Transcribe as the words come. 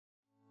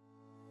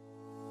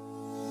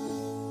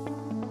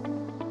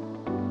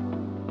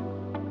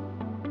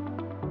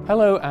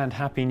Hello and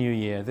Happy New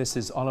Year. This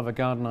is Oliver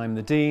Garden. I'm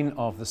the Dean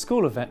of the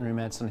School of Veterinary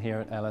Medicine here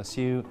at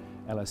LSU,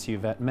 LSU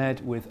Vet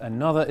Med, with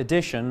another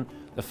edition,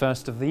 the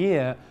first of the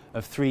year,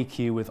 of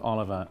 3Q with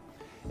Oliver.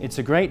 It's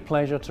a great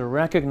pleasure to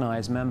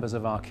recognize members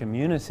of our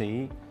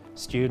community,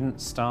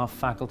 students, staff,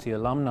 faculty,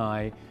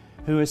 alumni,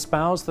 who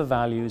espouse the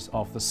values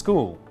of the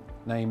school,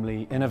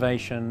 namely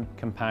innovation,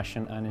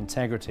 compassion and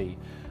integrity.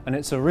 And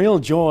it's a real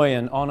joy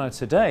and honor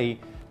today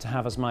to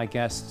have as my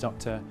guest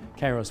Dr.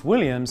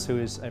 Queiroz-Williams, who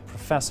is a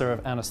professor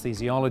of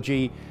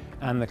anesthesiology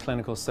and the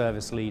clinical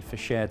service lead for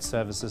shared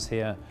services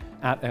here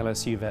at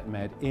LSU Vet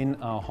Med in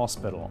our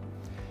hospital.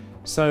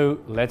 So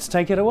let's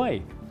take it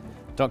away.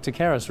 Dr.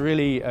 Queiroz,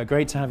 really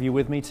great to have you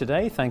with me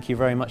today. Thank you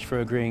very much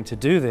for agreeing to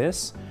do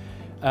this.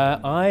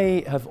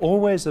 I have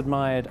always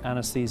admired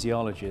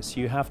anesthesiologists.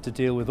 You have to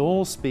deal with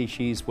all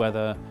species,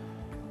 whether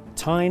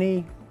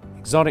tiny,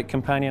 exotic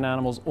companion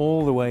animals,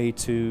 all the way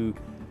to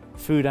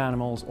food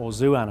animals or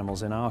zoo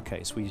animals in our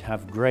case. We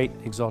have great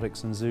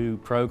exotics and zoo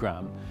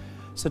program.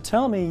 So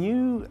tell me,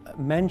 you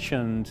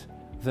mentioned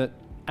that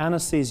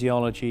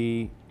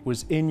anesthesiology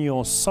was in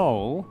your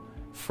soul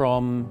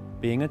from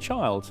being a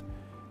child.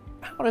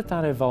 How did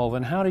that evolve,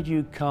 and how did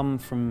you come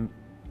from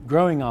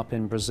growing up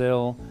in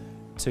Brazil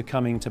to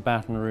coming to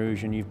Baton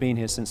Rouge, and you've been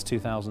here since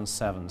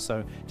 2007.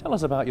 So tell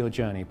us about your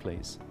journey,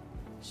 please.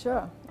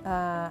 Sure.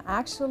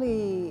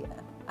 Actually,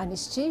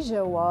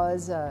 anesthesia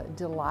was a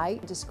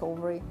delight,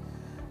 discovery.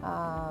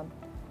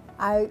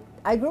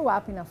 I grew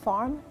up in a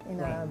farm, in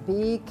a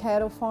big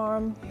cattle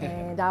farm,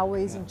 and I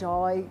always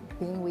enjoyed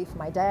being with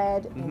my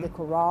dad in the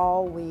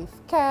corral with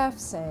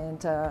calves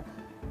and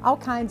all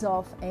kinds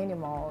of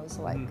animals.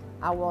 Like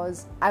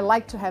I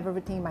like to have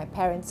everything in my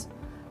parents'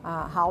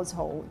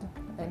 household,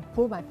 and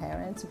poor my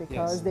parents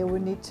because they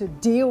would need to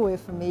deal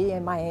with me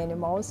and my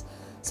animals.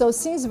 So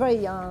since very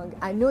young,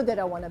 I knew that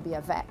I want to be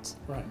a vet.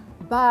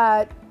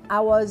 But I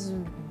was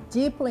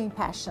deeply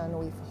impassioned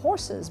with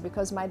horses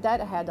because my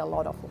dad had a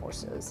lot of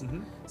horses.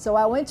 So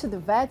I went to the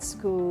vet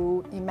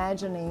school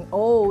imagining,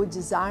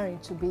 desiring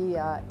to be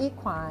an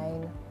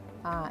equine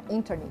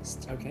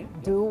internist,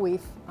 do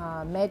with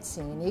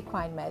medicine,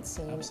 equine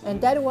medicine.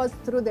 And that was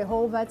through the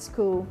whole vet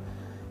school.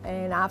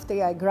 And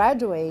after I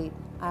graduated,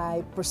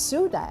 I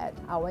pursued that.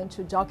 I went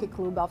to Jockey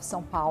Club of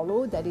São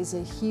Paulo. That is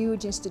a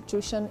huge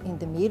institution in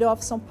the middle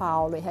of São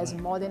Paulo. It has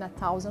more than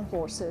 1,000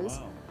 horses.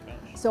 Wow.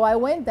 So I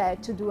went there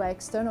to do an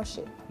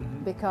externship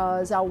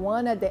because I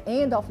wanted at the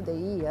end of the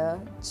year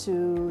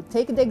to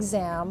take the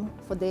exam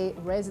for the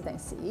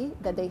residency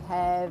that they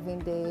have in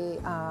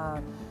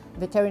the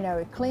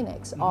veterinary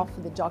clinics of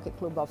the Jockey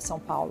Club of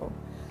São Paulo.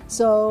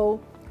 So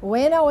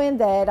when I went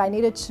there, I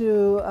needed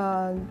to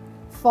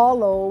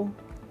follow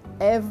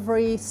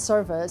every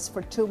service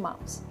for 2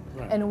 months.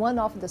 And one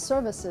of the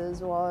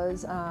services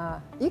was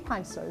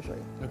equine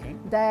surgery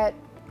that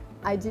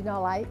I did not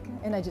like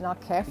and I did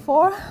not care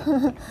for.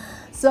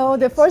 So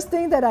the first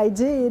thing that I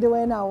did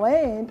when I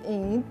went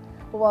in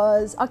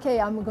was, okay,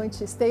 I'm going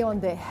to stay on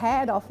the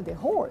head of the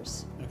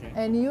horse.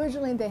 And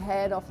usually the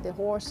head of the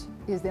horse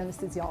is the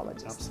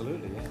anesthesiologist.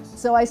 Absolutely, yes.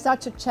 So I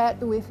started to chat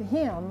with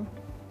him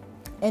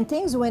and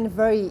things went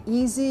very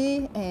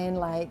easy, and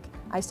like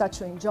I started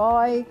to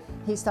enjoy.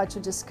 He started to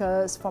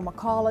discuss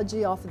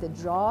pharmacology of the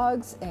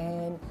drugs,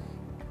 and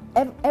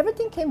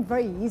everything came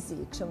very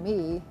easy to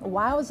me.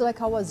 While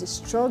I was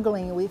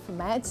struggling with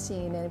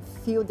medicine and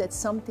feel that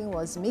something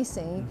was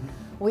missing,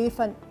 with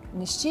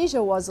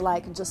anesthesia was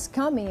like just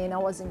coming, and I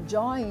was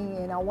enjoying,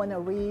 and I want to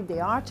read the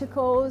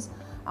articles,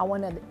 I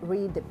want to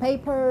read the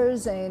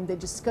papers, and the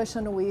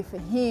discussion with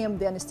him,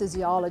 the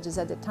anesthesiologist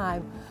at the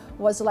time,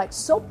 was like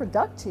so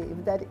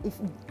productive that it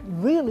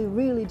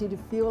really did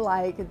feel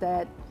like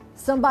that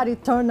somebody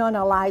turned on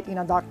a light in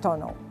a dark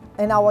tunnel.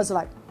 And I was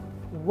like,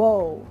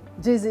 whoa,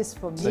 this is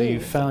for me. So you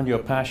found your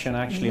passion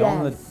actually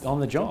on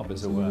the job,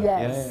 as it were.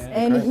 Yes,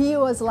 and great. He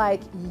was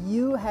like,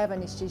 you have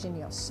anesthesia in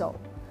your soul.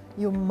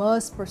 You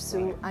must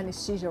pursue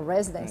anesthesia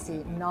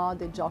residency, not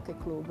the Jockey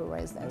Club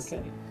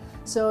residency.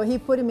 So he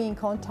put me in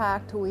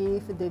contact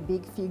with the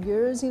big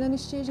figures in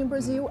anesthesia in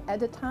Brazil at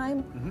the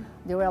time.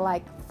 There were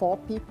like 4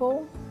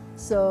 people.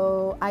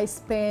 So I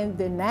spent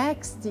the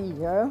next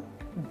year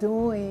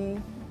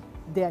doing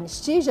the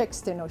anesthesia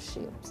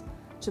externships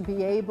to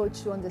be able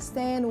to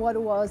understand what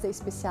was the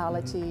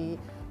specialty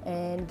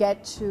and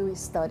get to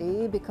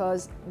study,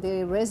 because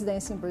the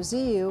residency in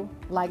Brazil,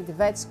 like the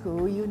vet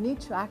school, you need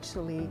to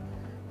actually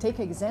take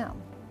an exam.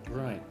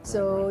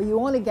 So you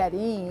only get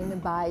in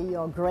by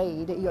your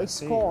grade, your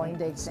score in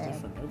the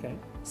exam.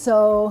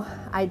 So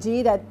I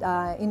did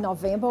that. In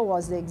November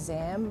was the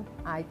exam.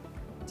 I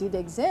did the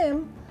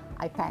exam.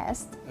 I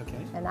passed,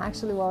 and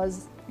actually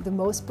was the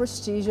most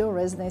prestigious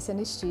residency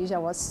anesthesia. I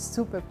was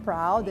super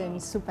proud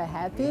and super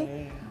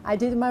happy. I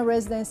did my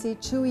residency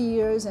 2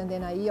 years and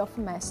then a year of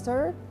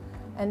master,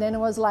 and then it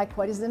was like,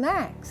 what is the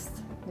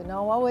next? You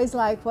know, always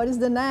like, what is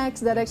the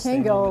next that I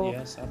can go?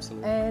 Yes,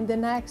 absolutely. And the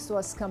next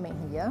was coming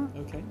here.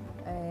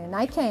 And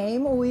I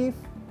came with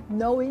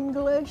no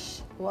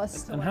English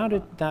whatsoever. And how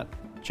did that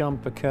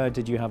jump occur?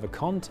 Did you have a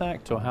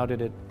contact, or how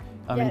did it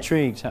I'm Yes.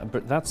 intrigued,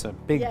 but that's a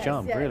big Yes,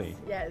 jump, yes, really.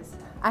 Yes.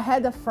 I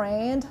had a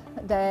friend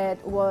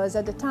that was,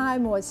 at the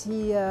time, was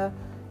here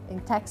in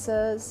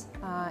Texas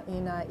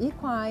in an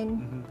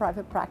equine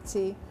private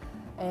practice.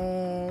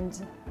 And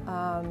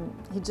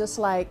he just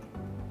like,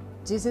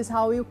 this is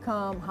how you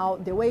come,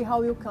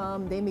 how you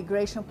come. The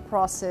immigration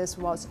process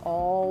was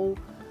all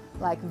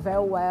like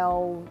very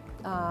well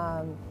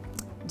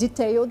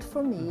detailed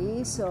for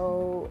me.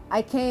 So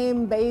I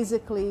came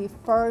basically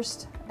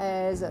first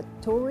as a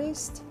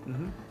tourist,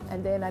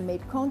 and then I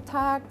made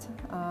contact.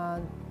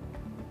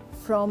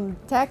 From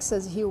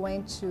Texas, he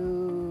went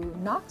to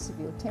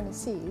Knoxville,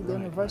 Tennessee, the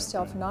University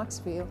of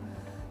Knoxville.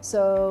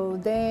 So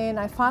then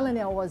I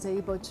finally was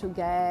able to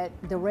get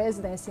the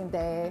residency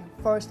there.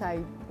 First,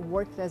 I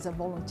worked as a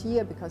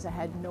volunteer because I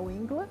had no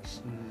English.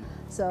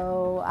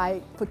 So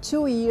for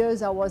 2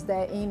 years, I was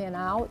there in and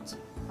out,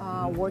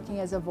 working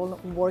as a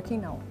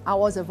I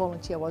was a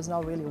volunteer, I was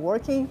not really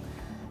working.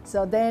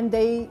 So then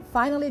they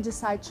finally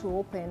decided to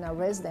open a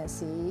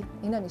residency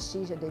in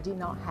anesthesia they did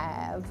not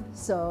have.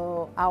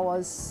 So I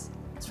was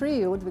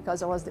thrilled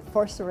because I was the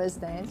first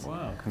resident.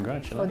 Wow,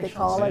 congratulations. For the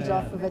College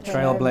of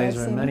Veterinary Trailblazer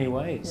Medicine. in many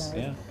ways, Yes.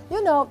 yeah.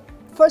 You know,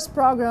 first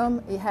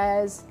program, it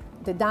has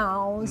the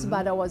downs,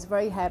 but I was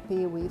very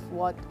happy with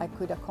what I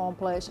could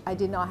accomplish. I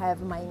did not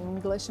have my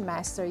English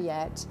master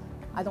yet.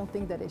 I don't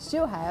think that I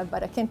still have,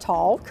 but I can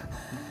talk.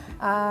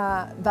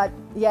 But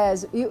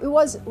yes, it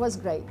was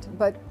great.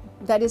 But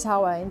that is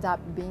how I ended up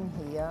being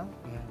here.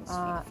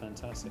 Yeah, it's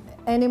fantastic.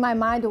 And in my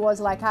mind, it was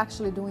like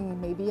actually doing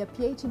maybe a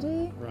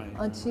PhD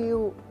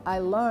until I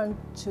learned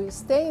to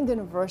stay in the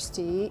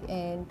university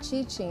and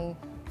teaching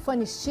for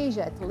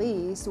anesthesia at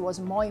least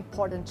was more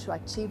important to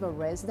achieve a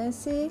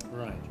residency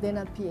than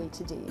a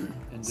PhD.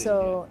 Indeed,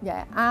 so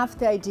yeah,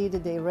 after I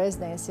did the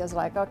residency, I was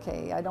like,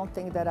 okay, I don't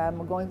think that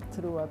I'm going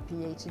through a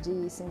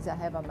PhD since I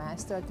have a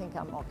master. I think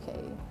I'm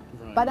okay.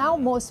 But I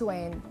almost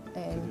went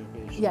and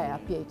a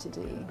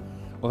PhD.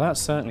 Well, that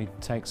certainly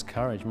takes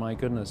courage, my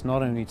goodness,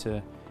 not only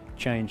to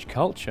change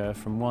culture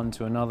from one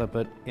to another,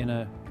 but in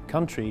a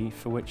country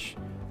for which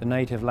the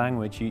native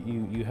language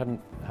you hadn't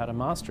had a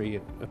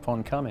mastery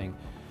upon coming.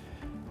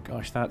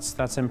 Gosh,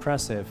 that's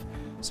impressive.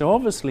 So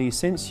obviously,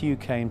 since you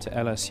came to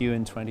LSU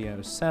in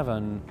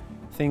 2007,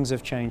 things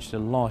have changed a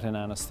lot in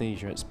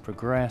anesthesia. It's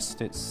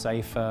progressed, it's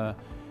safer,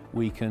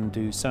 we can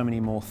do so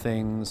many more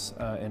things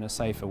in a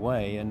safer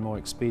way and more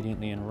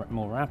expediently and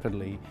more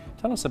rapidly.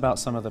 Tell us about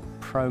some of the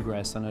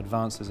progress and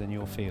advances in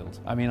your field.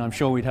 I mean, I'm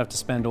sure we'd have to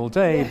spend all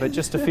day, but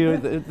just a few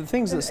of the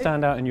things that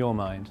stand out in your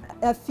mind.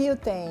 A few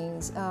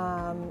things.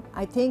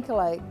 I think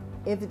like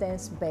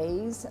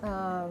evidence-based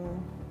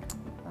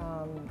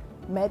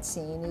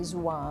medicine is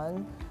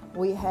one.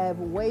 We have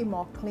way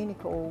more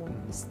clinical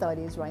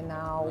studies right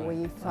now.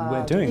 With, and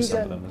we're doing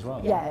some of them as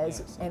well.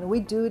 Yes, and we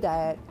do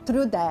that.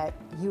 Through that,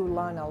 you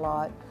learn a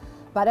lot.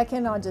 But I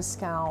cannot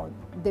discount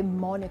the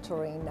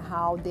monitoring,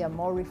 how they are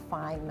more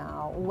refined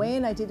now.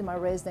 When I did my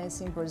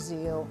residency in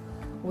Brazil,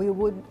 we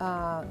would,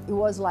 it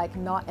was like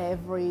not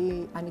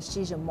every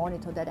anesthesia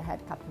monitor that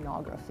had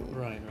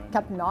capnography.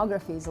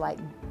 Capnography is like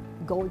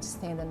gold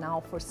standard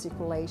now for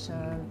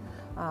circulation.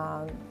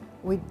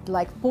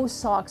 Like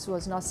pulse ox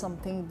was not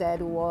something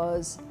that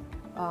was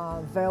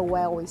very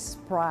well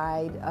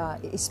spread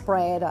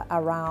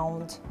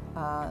around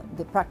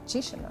the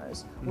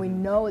practitioners. We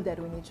know that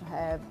we need to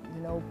have,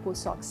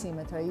 pulse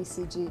oximeter,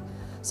 ECG.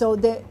 So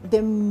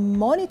the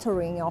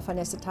monitoring of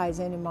anesthetized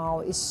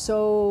animal is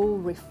so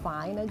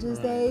refined these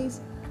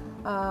days.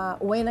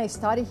 When I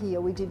started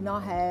here, we did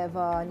not have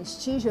an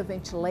anesthesia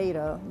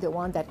ventilator, the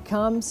one that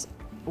comes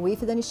with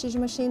the anesthesia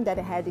machine that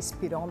had a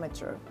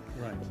speedometer.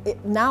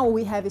 Now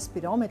we have a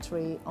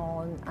speedometry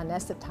on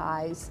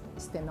anesthetized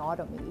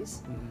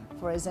stenotomies,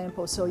 for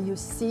example. So you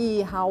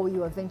see how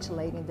you are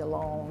ventilating the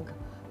lung.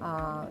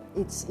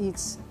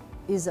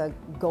 It's a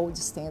gold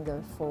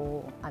standard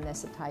for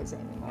anesthetized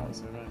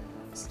animals.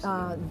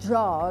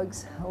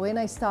 Drugs. When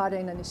I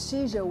started in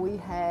anesthesia, we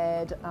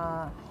had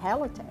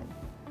Halotan.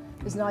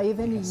 It's not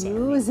even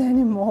used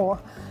anymore.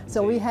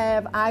 So we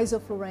have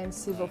isoflurane,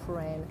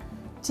 sevoflurane.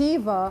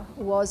 Tiva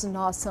was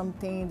not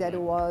something that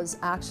was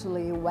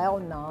actually well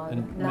known.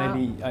 And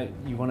maybe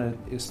you want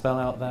to spell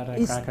out that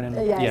acronym?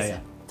 Yes,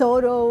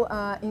 total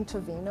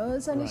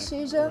intravenous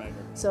anesthesia.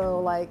 So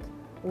like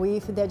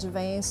with the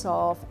advance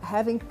of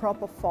having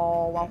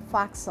propofol or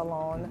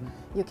Faxalone,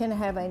 you can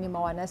have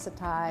animal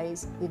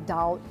anesthetized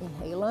without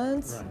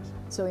inhalants,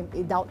 so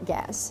without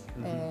gas,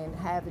 and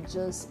have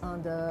just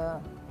under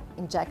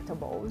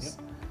injectables.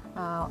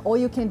 Or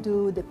you can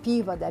do the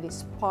PIVA that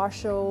is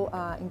partial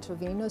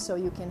intravenous, so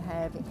you can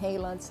have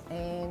inhalants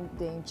and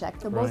the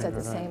injectables at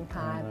the same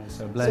time.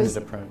 So a blended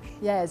approach.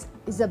 Yes,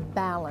 it's a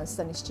balanced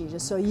anesthesia.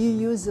 So you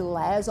use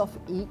less of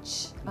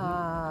each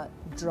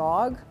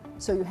drug,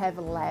 so you have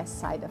less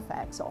side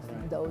effects of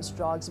those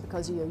drugs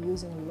because you're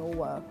using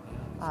lower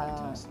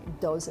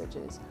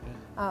dosages.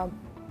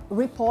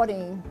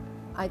 Reporting,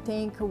 I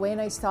think when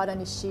I started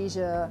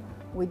anesthesia,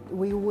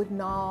 We would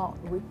not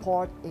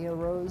report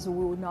errors.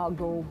 We would not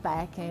go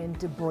back and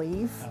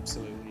debrief.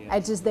 Absolutely. Yes.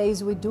 At these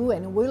days we do,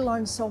 and we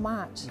learn so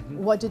much.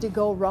 Mm-hmm. What did it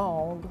go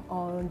wrong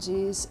on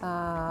this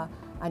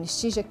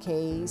anesthesia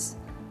case?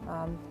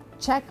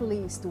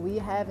 Checklist we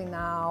have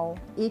now,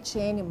 each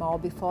animal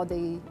before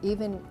they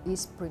even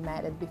is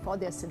pre-meted, before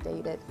they're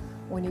sedated,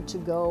 we need to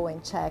go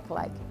and check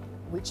like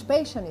which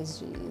patient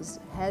is this,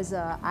 has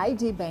a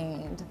ID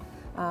band,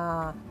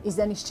 is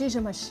the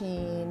anesthesia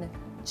machine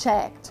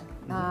checked,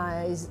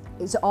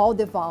 is all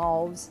the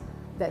valves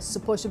that's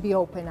supposed to be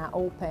open are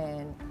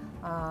open,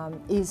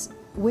 is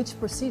which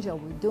procedure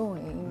we're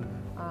doing,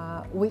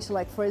 which,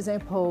 like for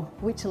example,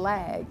 which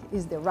leg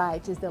is the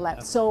right, is the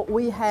left. So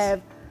we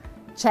have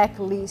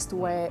checklist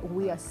where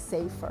we are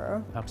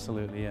safer.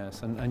 Absolutely,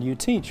 yes. And you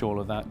teach all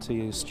of that to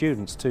your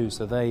students too,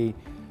 so they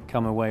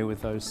come away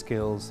with those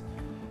skills.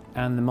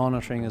 And the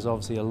monitoring is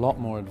obviously a lot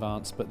more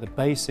advanced, but the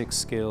basic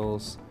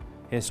skills,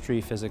 history,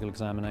 physical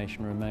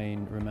examination,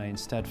 remain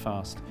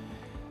steadfast.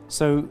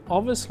 So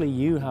obviously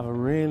you have a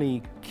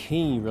really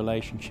key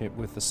relationship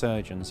with the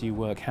surgeons. You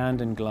work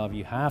hand in glove,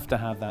 you have to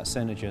have that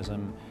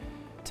synergism.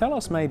 Tell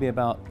us maybe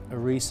about a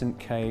recent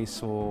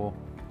case or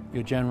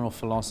your general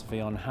philosophy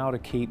on how to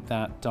keep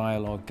that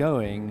dialogue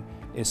going,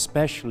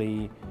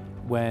 especially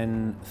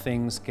when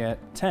things get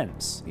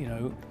tense. You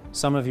know,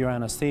 some of your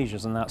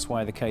anesthesias, and that's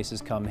why the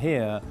cases come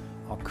here,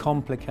 are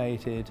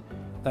complicated.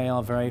 They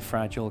are very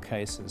fragile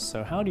cases.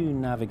 So how do you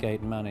navigate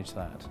and manage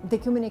that? The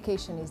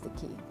communication is the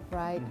key,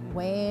 right? Mm-hmm.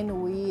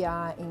 When we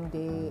are in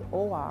the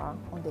OR,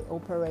 on the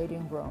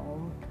operating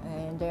room,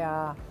 and there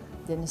are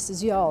the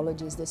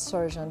anesthesiologist, the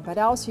surgeon, but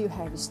also you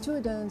have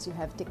students, you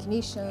have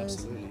technicians,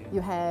 Absolutely.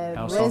 you have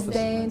House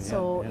residents officers,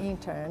 or yeah.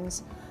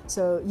 interns.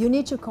 So you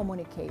need to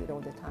communicate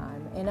all the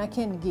time. And I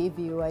can give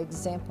you an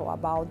example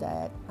about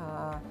that.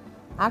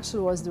 Actually,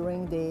 it was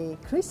during the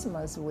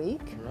Christmas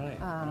week.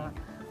 Right.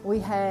 We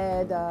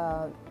had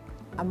a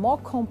more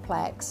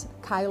complex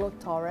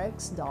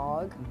chylothorax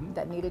dog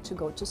that needed to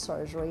go to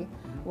surgery.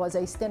 It was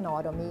a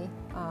stenotomy,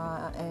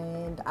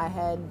 and I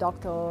had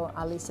Dr.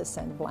 Alicia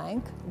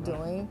Sandblank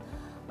doing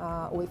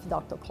with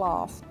Dr.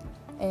 Clough.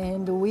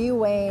 And we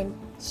went,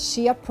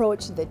 she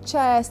approached the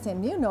chest,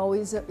 and you know,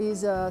 is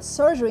a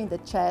surgery in the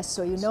chest,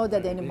 so you know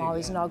that the animal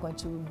is not going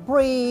to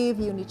breathe,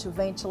 you need to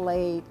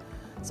ventilate.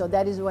 So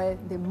that is where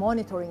the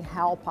monitoring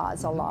helps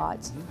us a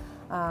lot.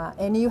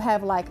 And you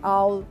have like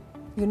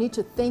you need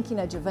to think in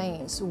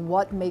advance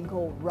what may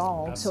go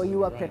wrong. Absolutely, so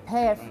you are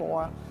prepared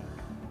for.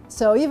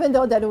 So even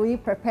though that we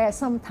prepare,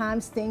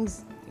 sometimes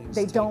things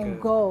they don't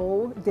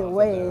go the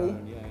way.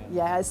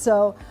 Yeah.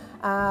 So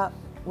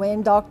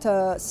when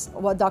Dr.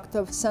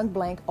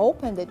 Sandblank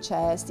opened the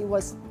chest, it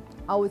was,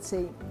 I would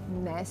say,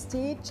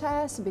 nasty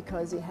chest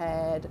because it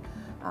had,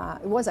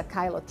 it was a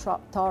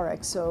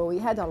chylothorax, so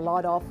it had a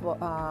lot of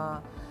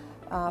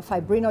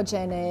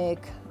fibrinogenic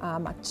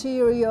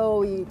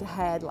material. It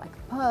had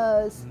like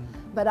pus,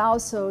 but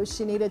also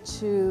she needed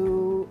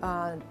to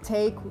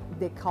take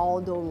the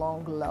caudal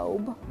long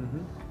lobe,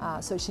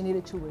 so she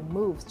needed to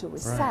remove, to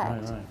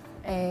resect. Right.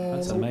 And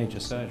that's a major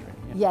surgery.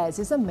 Yes,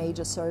 it's a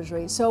major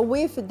surgery. So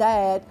with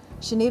that,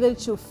 she needed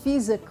to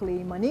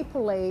physically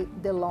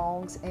manipulate the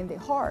lungs and the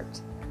heart,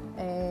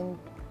 and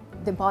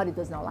the body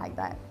does not like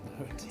that.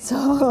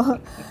 So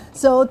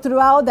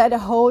throughout that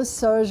whole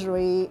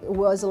surgery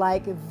was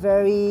like a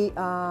very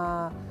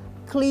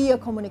clear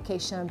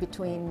communication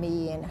between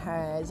me and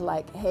her. It's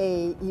like,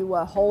 hey, you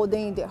are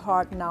holding the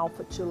heart now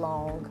for too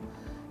long,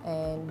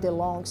 and the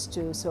lungs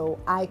too, so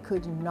I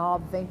could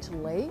not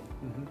ventilate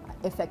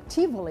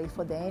effectively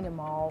for the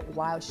animal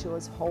while she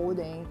was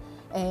holding.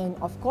 And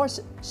of course,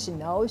 she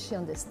knows, she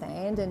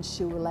understands, and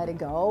she will let it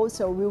go.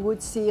 So we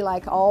would see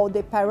like all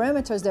the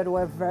parameters that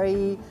were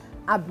very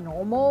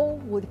abnormal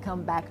would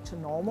come back to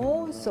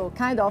normal. So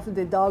kind of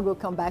the dog will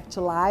come back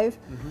to life.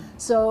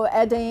 So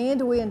at the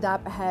end, we end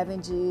up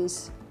having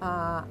this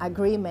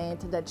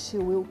agreement that she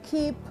will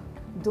keep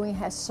doing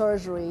her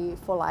surgery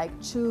for like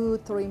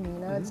 2-3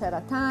 minutes at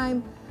a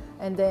time.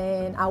 And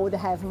then I would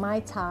have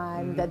my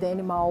time that the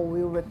animal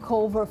will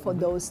recover for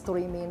those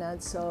 3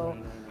 minutes. So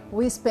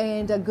we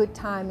spend a good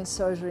time in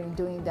surgery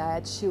doing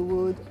that. She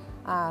would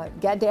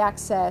get the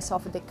access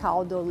of the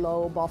caudal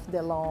lobe of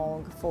the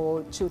lung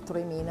for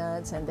 2-3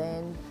 minutes, and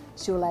then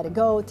she will let it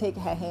go, take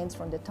her hands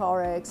from the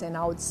thorax, and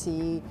I would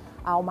see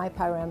all my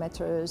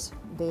parameters,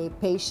 the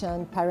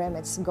patient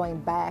parameters going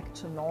back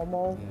to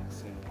normal.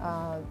 Yes.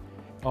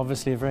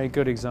 Obviously a very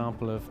good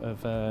example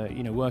of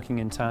you know, working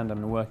in tandem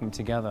and working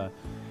together.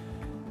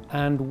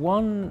 And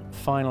one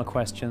final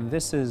question,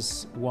 this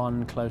is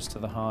one close to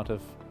the heart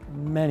of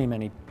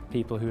many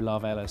people who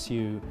love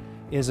LSU,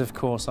 is of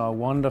course our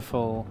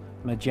wonderful,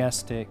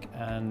 majestic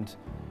and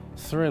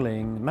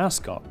thrilling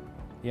mascot,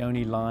 the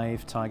only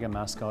live tiger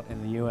mascot in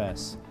the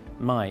US,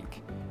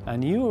 Mike.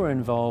 And you were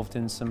involved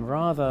in some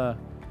rather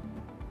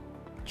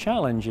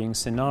challenging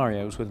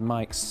scenarios with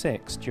Mike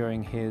 6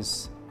 during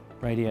his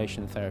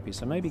radiation therapy.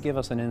 So maybe give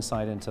us an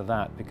insight into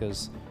that,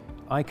 because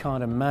I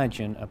can't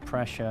imagine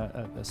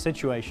a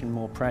situation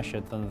more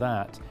pressured than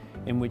that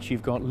in which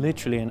you've got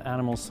literally an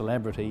animal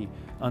celebrity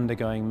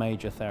undergoing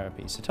major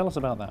therapy. So tell us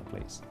about that,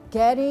 please.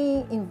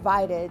 Getting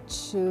invited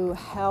to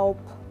help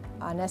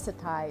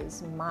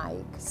anesthetize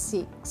Mike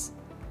 6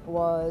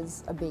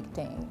 was a big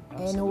thing.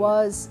 Absolutely. And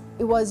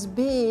it was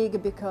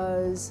big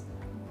because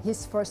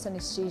his first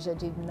anesthesia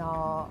did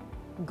not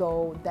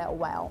go that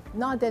well.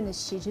 Not the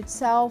anesthesia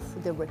itself,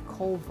 the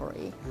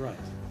recovery.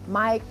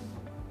 Right.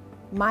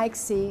 Mike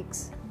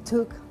 6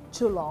 took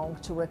too long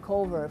to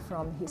recover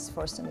from his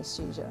first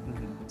anesthesia.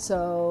 Mm-hmm.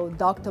 So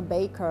Dr.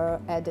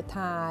 Baker at the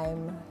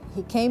time,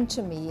 he came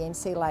to me and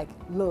said like,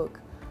 look,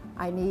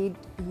 I need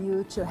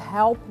you to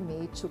help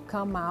me to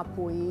come up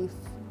with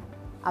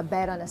a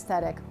better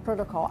anesthetic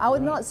protocol. I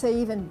would not say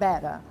even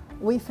better,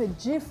 with a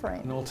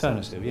different... An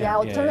alternative,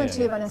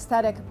 alternative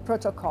anesthetic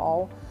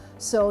protocol,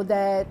 so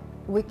that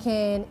we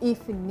can,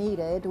 if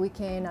needed, we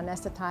can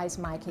anesthetize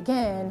Mike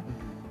again,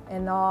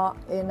 and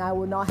I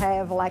would not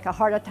have like a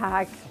heart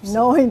attack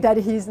knowing that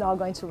he's not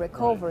going to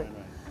recover.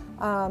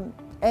 Right.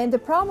 And the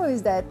problem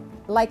is that,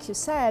 like you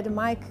said,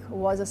 Mike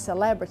was a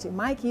celebrity.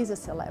 Mike is a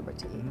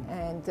celebrity,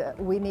 and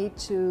we need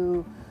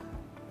to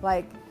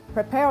like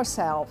prepare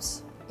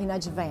ourselves in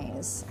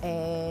advance.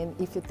 And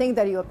if you think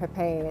that you are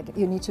prepared,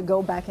 you need to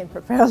go back and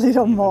prepare a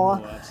little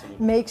more.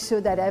 Make sure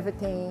that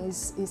everything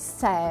is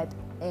set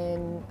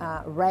and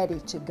ready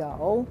to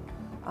go,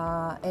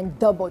 and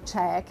double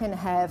check and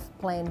have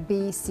plan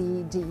B,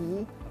 C,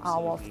 D,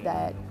 all of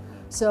that.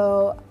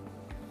 So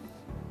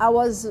I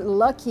was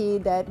lucky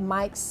that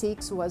Mike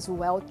 6 was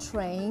well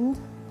trained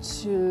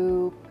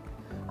to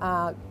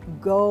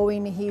go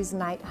in his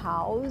night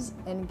house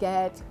and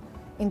get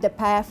in the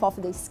path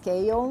of the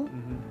scale,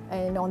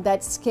 and on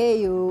that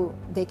scale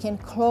they can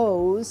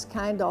close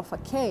kind of a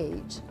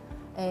cage,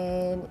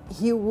 and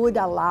he would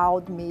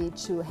allow me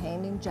to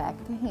hand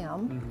inject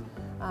him.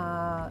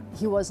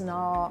 He was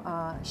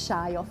not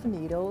shy of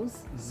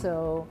needles,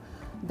 so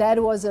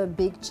that was a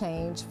big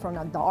change from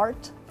a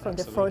dart, from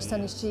the first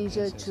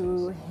anesthesia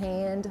to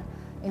hand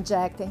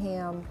inject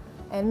him.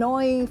 And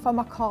knowing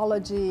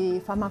pharmacology,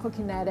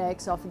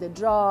 pharmacokinetics of the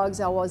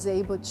drugs, I was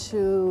able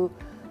to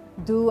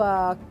do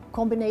a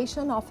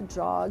combination of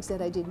drugs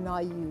that I did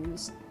not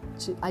use.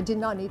 I did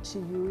not need to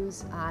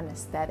use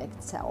anesthetic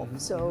itself.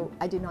 So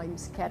I did not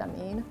use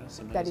ketamine,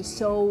 that is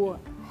so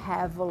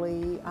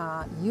heavily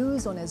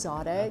used on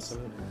exotics.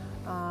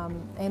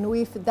 And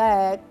with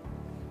that,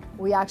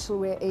 we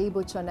actually were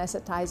able to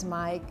anesthetize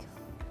Mike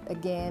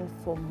again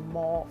for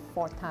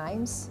 4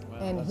 times.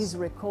 And his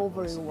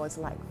recovery was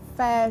like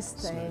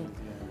fast and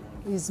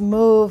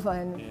smooth,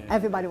 and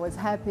everybody was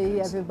happy.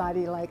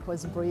 Everybody like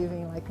was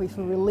breathing like with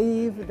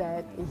relief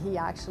that he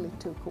actually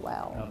took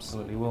well.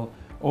 Absolutely. Well,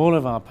 all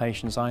of our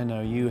patients I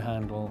know you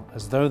handle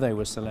as though they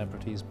were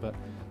celebrities, but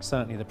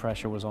certainly the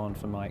pressure was on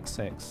for Mike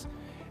 6.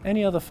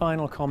 Any other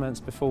final comments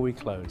before we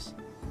close?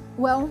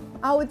 Well,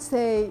 I would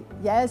say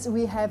yes,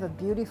 we have a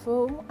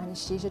beautiful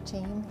anesthesia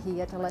team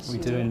here at LSU. We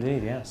do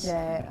indeed, yes.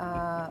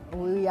 Yeah,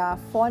 we are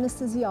 4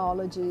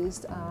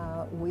 anesthesiologists.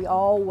 We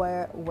all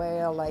were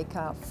like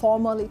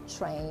formally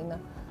trained,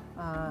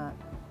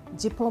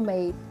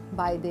 diplomated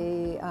by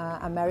the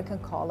American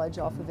College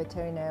of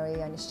Veterinary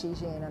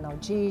Anesthesia and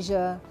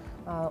Analgesia.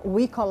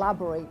 We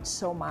collaborate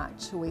so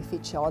much with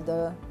each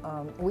other.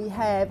 We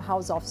have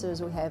house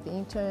officers, we have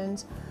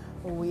interns,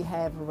 we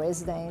have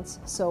residents,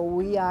 so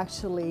we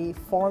actually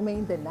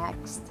forming the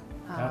next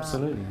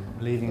absolutely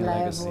leaving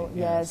level, legacy,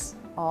 yes,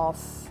 of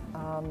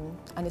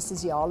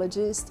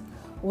anesthesiologists.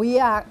 We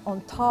are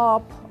on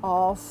top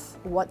of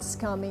what's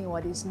coming,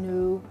 what is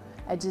new.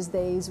 At these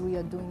days, we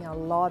are doing a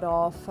lot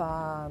of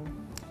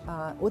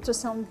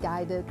ultrasound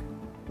guided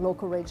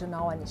local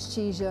regional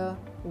anesthesia.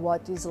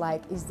 What is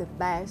the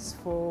best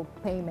for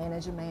pain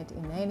management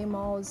in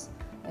animals,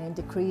 and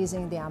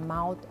decreasing the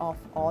amount of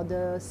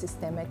other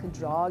systemic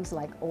drugs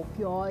like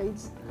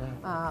opioids.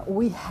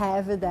 We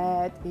have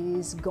that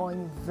is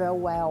going very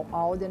well.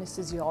 All the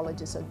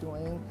anesthesiologists are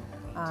doing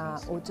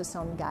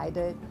ultrasound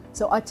guided.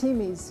 So our team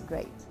is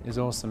great. It's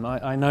awesome.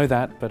 I know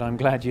that, but I'm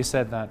glad you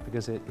said that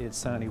because it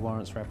certainly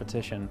warrants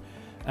repetition.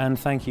 And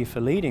thank you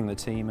for leading the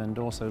team and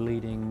also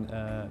leading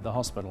the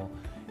hospital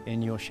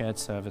in your shared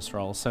service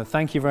role. So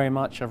thank you very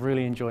much. I've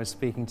really enjoyed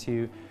speaking to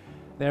you.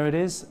 There it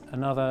is,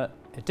 another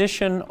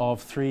edition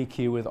of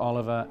 3Q with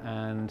Oliver,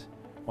 and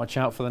watch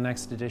out for the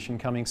next edition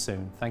coming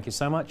soon. Thank you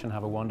so much and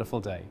have a wonderful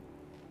day.